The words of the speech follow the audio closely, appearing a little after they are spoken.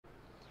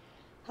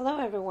Hello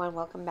everyone,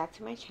 welcome back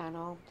to my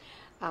channel.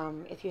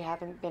 If you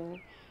haven't been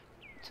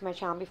to my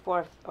channel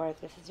before, or if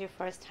this is your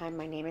first time,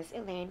 my name is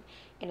Elaine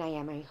and I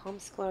am a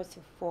homeschooler to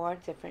 4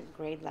 different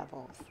grade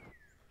levels.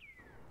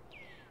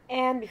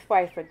 And before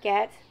I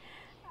forget,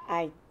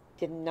 I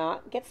did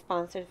not get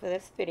sponsored for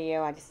this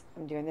video.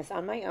 I'm doing this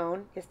on my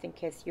own, just in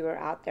case you are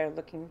out there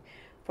looking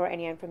for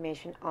any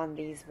information on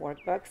these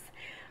workbooks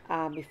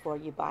before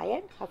you buy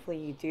it. Hopefully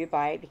you do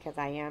buy it, because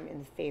I am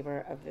in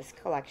favor of this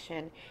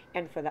collection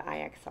and for the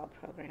IXL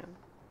program.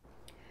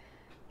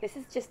 This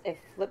is just a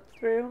flip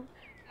through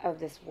of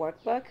this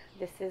workbook.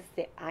 This is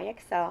the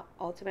IXL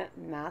Ultimate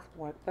Math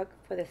Workbook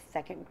for the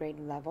 2nd grade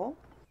level.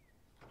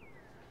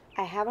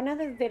 I have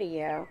another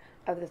video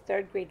of the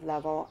 3rd grade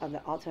level of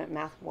the Ultimate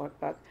Math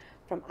Workbook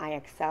from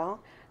IXL.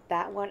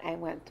 That one I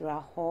went through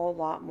a whole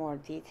lot more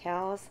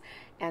details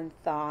and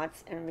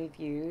thoughts and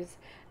reviews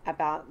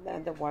about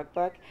the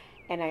workbook,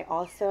 and I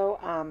also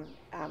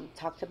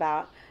talked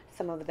about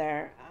some of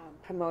their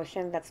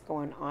promotion that's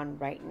going on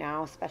right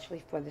now,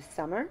 especially for the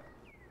summer.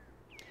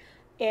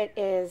 It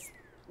is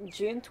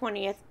June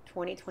 20th,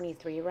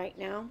 2023 right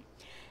now,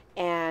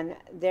 and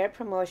their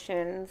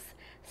promotions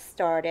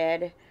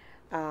started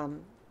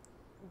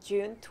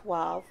June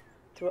 12th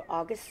through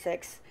August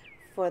 6th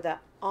for the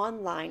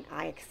online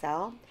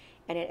IXL,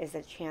 and it is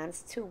a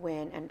chance to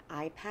win an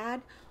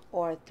iPad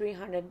or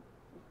 $300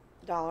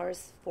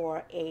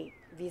 for a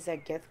Visa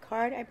gift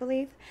card, I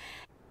believe.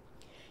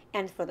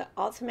 And for the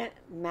Ultimate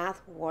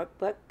Math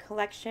Workbook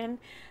collection,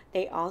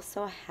 they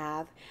also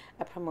have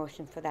a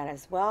promotion for that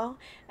as well,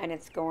 and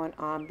it's going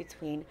on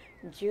between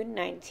June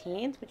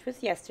 19th, which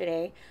was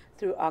yesterday,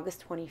 through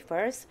August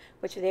 21st,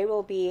 which they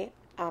will be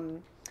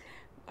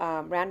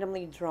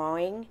randomly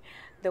drawing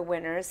the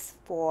winners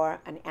for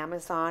an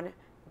Amazon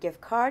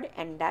gift card,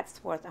 and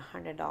that's worth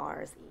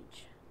 $100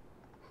 each.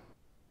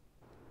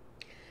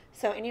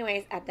 So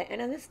anyways, at the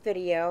end of this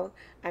video,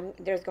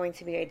 there's going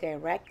to be a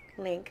direct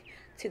link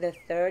to the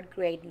 3rd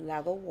grade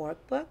level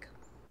workbook.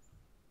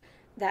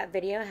 That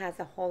video has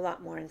a whole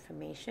lot more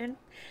information.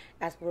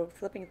 As we're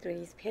flipping through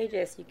these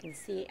pages, you can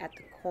see at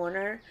the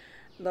corner,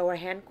 lower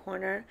hand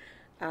corner,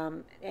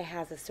 it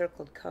has a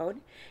circled code,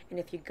 and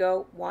if you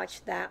go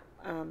watch that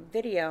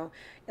video,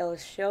 it'll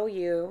show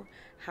you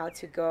how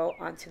to go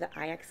onto the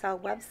IXL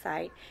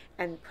website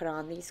and put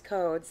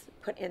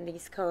in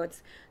these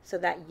codes so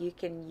that you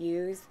can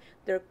use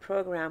their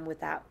program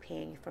without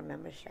paying for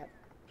membership.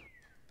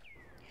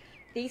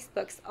 These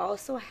books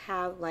also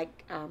have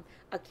like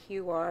a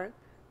QR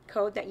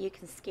code that you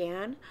can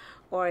scan,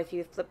 or if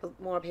you flip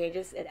more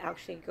pages, it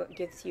actually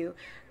gives you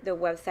the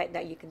website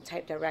that you can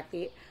type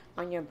directly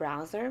on your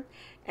browser,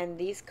 and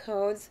these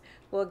codes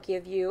will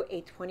give you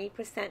a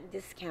 20%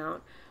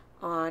 discount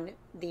on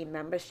the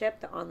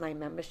membership, the online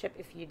membership,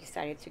 if you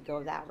decided to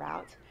go that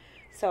route.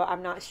 So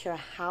I'm not sure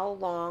how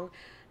long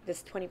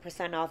this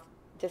 20% off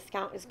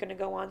discount is going to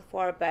go on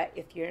for, but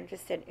if you're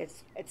interested,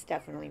 it's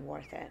definitely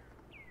worth it.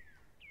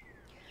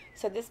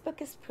 So this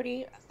book is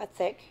pretty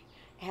thick.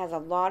 It has a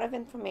lot of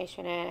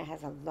information in it. It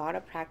has a lot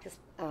of practice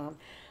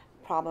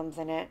problems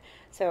in it.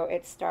 So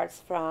it starts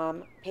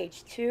from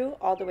page 2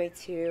 all the way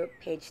to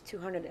page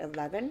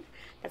 211.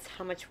 That's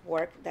how much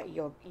work that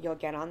you'll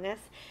get on this.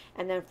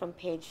 And then from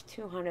page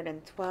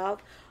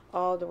 212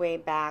 all the way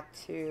back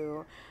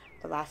to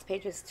the last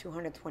page is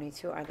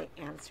 222 are the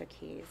answer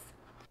keys.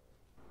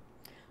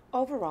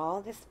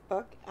 Overall, this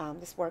book,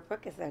 this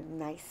workbook is a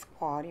nice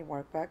quality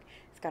workbook.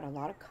 It's got a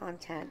lot of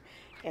content.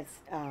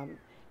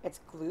 It's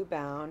glue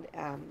bound.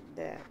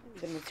 The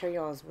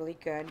material is really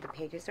good. The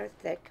pages are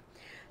thick,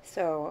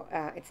 so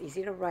it's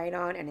easy to write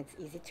on, and it's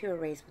easy to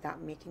erase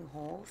without making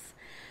holes.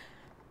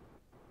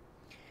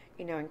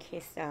 You know, in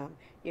case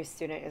your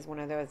student is one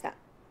of those that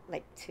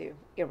like to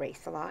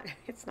erase a lot,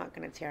 it's not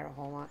going to tear a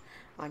hole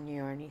on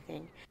you or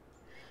anything.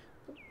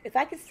 If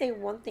I could say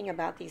one thing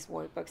about these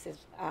workbooks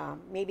is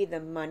maybe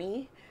the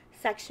money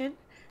section,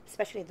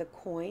 especially the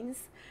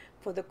coins.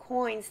 For the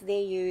coins,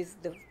 they use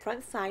the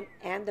front side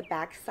and the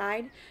back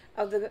side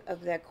of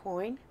the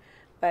coin,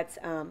 but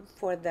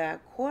for the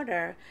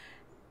quarter,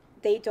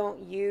 they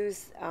don't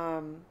use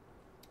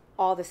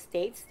all the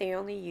states. They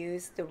only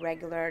use the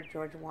regular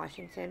George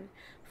Washington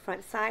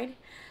front side.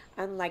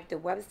 Unlike the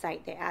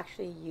website, they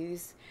actually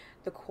use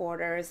the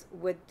quarters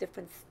with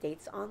different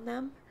states on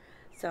them,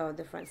 so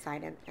the front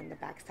side and the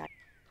back side.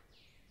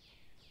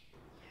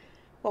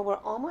 Well, we're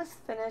almost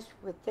finished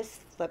with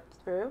this flip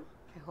through.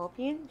 I hope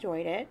you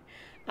enjoyed it.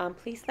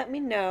 Please let me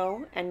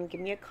know and give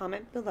me a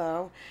comment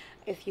below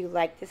if you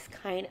like this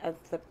kind of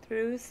flip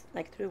throughs,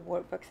 like through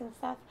workbooks and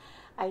stuff.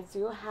 I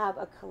do have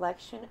a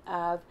collection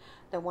of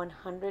the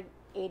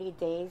 180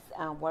 days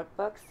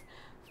workbooks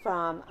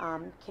from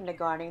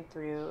kindergarten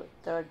through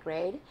 3rd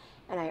grade,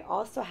 and I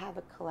also have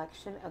a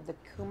collection of the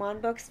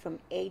Kumon books from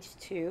age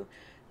 2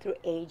 through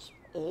age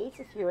 8.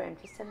 If you're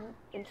interested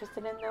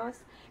in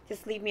those,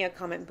 just leave me a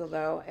comment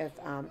below if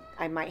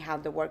I might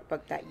have the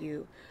workbook that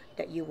you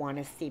want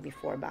to see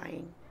before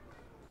buying.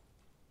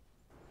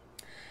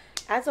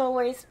 As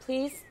always,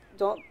 please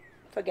don't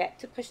forget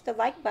to push the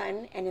like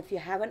button, and if you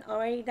haven't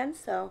already done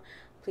so,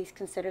 please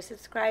consider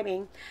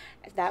subscribing.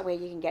 That way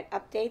you can get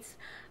updates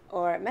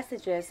or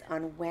messages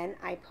on when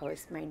I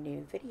post my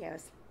new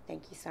videos.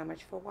 Thank you so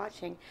much for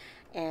watching,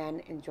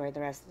 and enjoy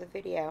the rest of the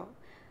video.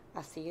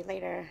 I'll see you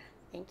later.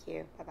 Thank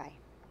you.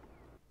 Bye-bye.